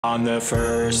On the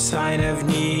first sign of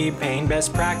knee pain,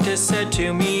 best practice said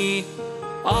to me,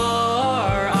 R-I-C-E.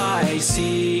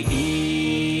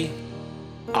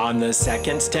 On the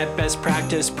second step, best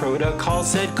practice protocol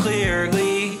said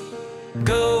clearly,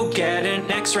 go get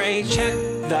an x-ray, check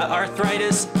the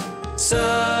arthritis severity.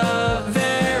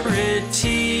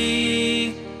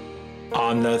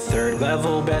 On the third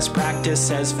level, best practice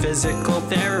says physical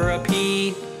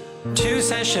therapy. 2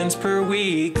 sessions per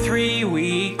week,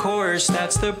 3-week course,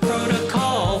 that's the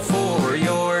protocol for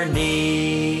your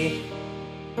knee.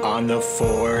 On the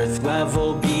fourth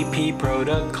level, BP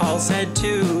protocol said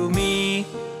to me,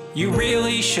 you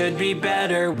really should be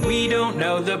better, we don't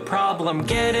know the problem,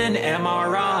 get an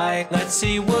MRI, let's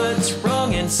see what's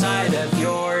wrong inside of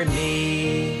your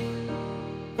knee.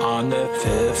 On the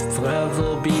fifth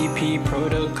level, BP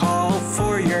protocol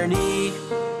for your knee,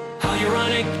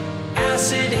 hyaluronic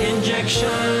acid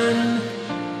injection.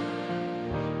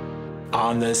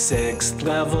 On the sixth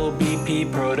level,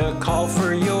 BP protocol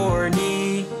for your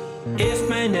knee, if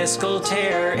meniscal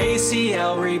tear,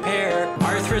 ACL repair,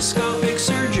 arthroscopic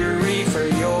surgery for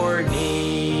your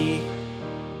knee.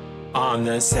 On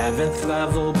the seventh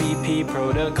level, BP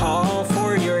protocol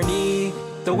for your knee,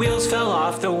 the wheels fell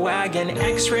off the wagon,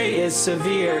 x-ray is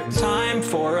severe, time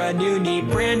for a new knee,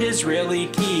 brand is really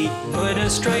key, put a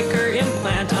striker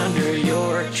implant under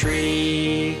your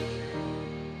tree.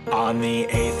 On the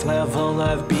 8th level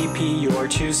of BP, you're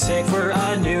too sick for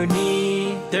a new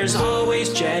knee, there's always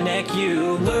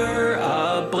genicular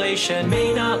ablation,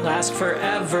 may not last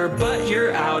forever, but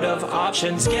you're out of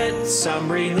options, get some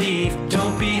relief,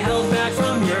 don't be held back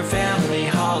from your family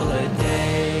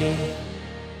holiday.